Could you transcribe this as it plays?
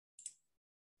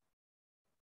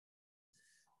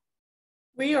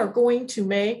We are going to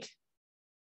make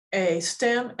a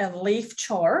stem and leaf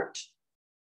chart,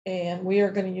 and we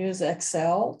are going to use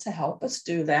Excel to help us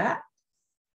do that.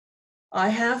 I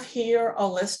have here a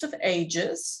list of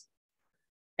ages,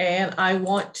 and I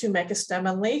want to make a stem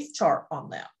and leaf chart on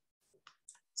them.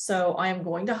 So I am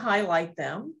going to highlight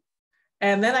them,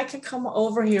 and then I can come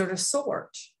over here to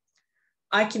sort.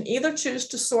 I can either choose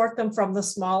to sort them from the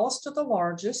smallest to the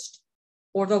largest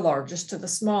or the largest to the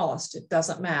smallest. It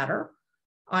doesn't matter.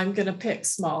 I'm going to pick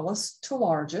smallest to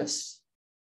largest.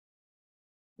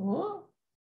 Oh,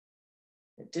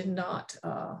 it did not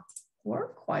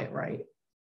work quite right.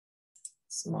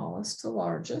 Smallest to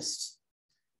largest,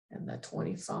 and the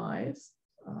 25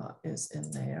 is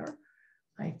in there.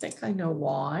 I think I know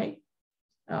why.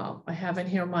 I have in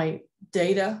here my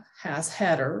data has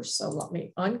headers, so let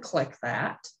me unclick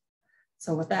that.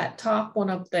 So with that top one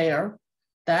up there,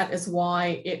 that is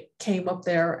why it came up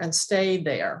there and stayed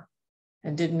there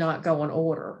and did not go in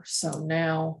order. So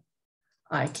now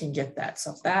I can get that.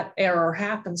 So if that error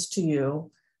happens to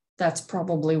you, that's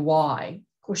probably why.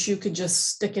 Of course, you could just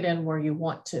stick it in where you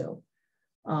want to.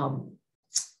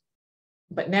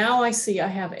 But now I see I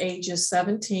have ages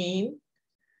 17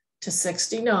 to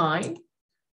 69.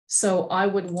 So I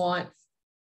would want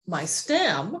my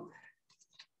stem.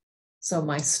 So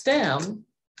my stem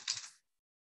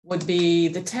would be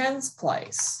the tens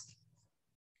place.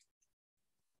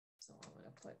 So I'm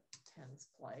going to put tens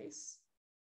place.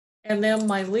 And then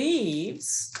my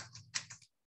leaves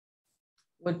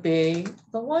would be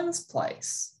the ones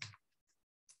place.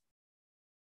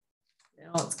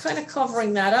 Now it's kind of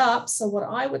covering that up. So what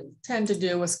I would tend to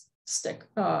do is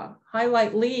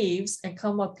highlight leaves and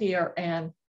come up here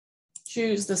and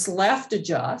choose this left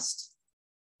adjust.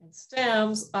 And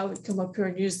stems, I would come up here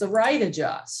and use the right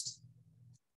adjust.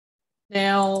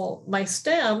 Now my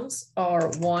stems are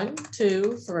 1,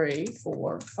 2, 3,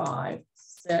 4, 5,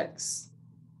 6.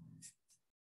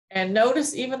 And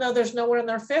notice, even though there's nowhere in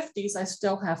their 50s, I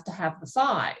still have to have the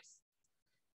 5.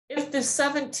 If the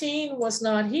 17 was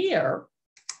not here,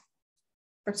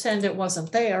 pretend it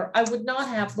wasn't there, I would not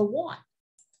have the 1.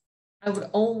 I would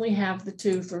only have the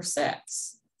 2 through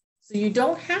 6. So you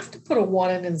don't have to put a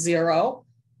 1 in and 0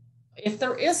 if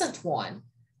there isn't one.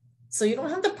 So you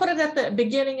don't have to put it at the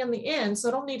beginning and the end. So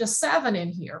I don't need a 7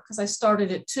 in here because I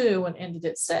started at 2 and ended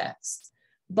at 6.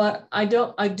 But I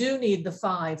do need the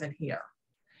 5 in here.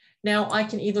 Now I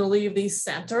can either leave these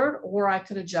centered or I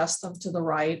could adjust them to the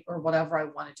right or whatever I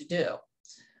wanted to do.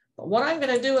 But what I'm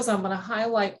going to do is I'm going to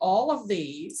highlight all of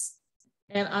these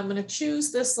and I'm going to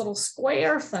choose this little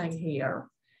square thing here,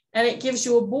 and it gives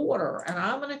you a border, and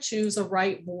I'm going to choose a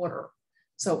right border.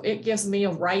 So it gives me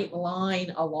a right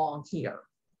line along here.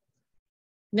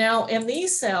 Now in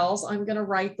these cells, I'm going to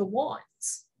write the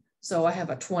ones. So I have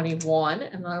a 21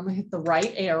 and then I'm going to hit the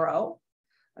right arrow,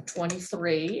 a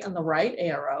 23 and the right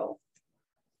arrow,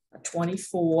 a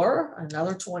 24,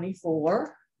 another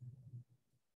 24,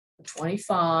 a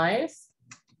 25,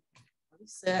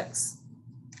 26,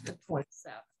 and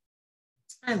 27.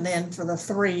 And then for the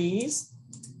threes,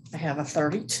 I have a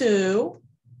 32,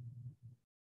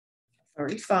 a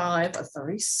 35, a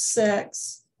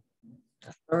 36,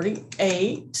 a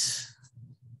 38.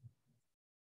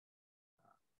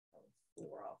 4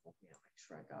 of them. Yeah, make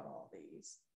sure I got all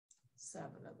these. 7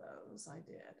 of those I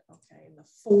did. Okay, in the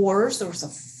fours, there was a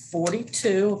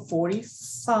 42, a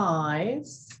 45,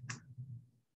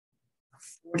 a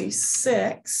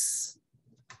 46,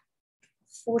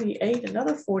 48,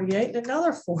 another 48, and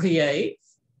another 48.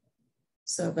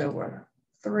 So there were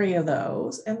 3 of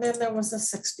those. And then there was a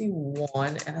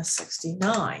 61 and a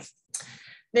 69.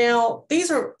 Now, these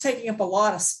are taking up a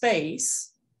lot of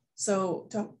space. So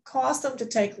to cause them to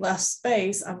take less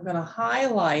space, I'm going to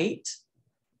highlight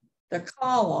the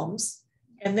columns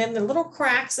and then the little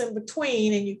cracks in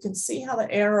between, and you can see how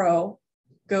the arrow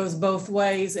goes both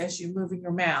ways as you're moving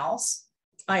your mouse.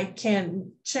 I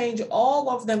can change all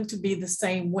of them to be the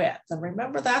same width. And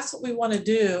remember, that's what we want to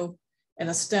do in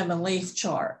a stem and leaf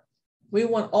chart. We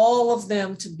want all of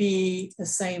them to be the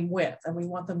same width, and we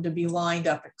want them to be lined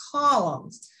up in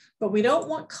columns, but we don't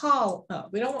want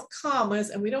commas,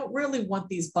 and we don't really want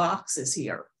these boxes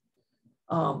here.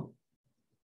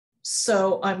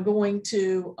 So I'm going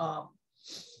to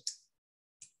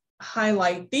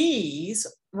highlight these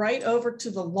right over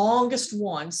to the longest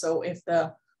one. So if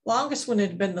the longest one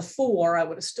had been the 4, I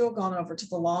would have still gone over to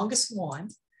the longest one.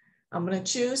 I'm going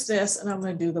to choose this and I'm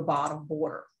going to do the bottom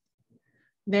border.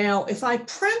 Now, if I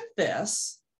print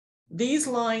this, these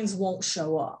lines won't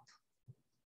show up.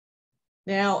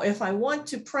 Now, if I want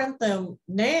to print them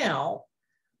now,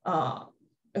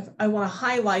 if I want to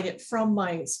highlight it from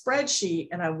my spreadsheet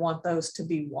and I want those to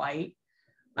be white,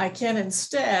 I can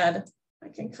instead, I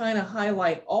can kind of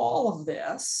highlight all of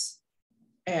this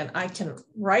and I can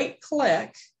right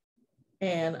click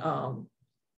and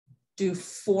do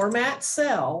format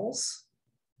cells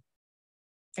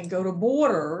and go to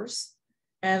borders,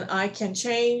 and I can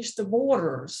change the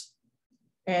borders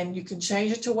and you can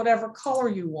change it to whatever color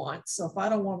you want. So if I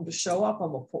don't want them to show up,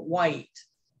 I'm gonna put white,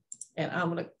 and I'm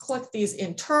gonna click these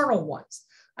internal ones.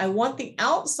 I want the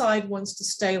outside ones to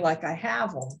stay like I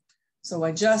have them. So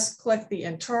I just click the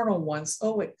internal ones.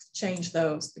 Oh, it changed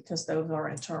those because those are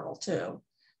internal too.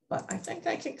 But I think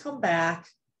I can come back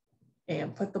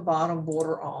and put the bottom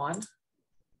border on.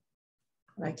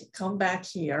 And I can come back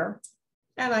here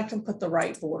and I can put the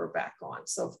right border back on.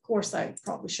 So of course I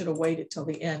probably should have waited till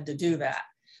the end to do that.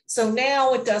 So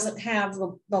now it doesn't have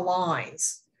the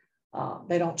lines.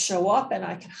 They don't show up, and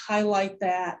I can highlight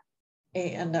that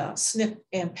and snip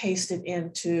and paste it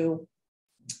into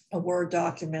a Word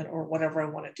document or whatever I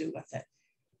want to do with it.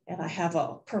 And I have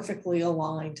a perfectly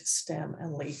aligned stem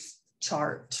and leaf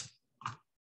chart.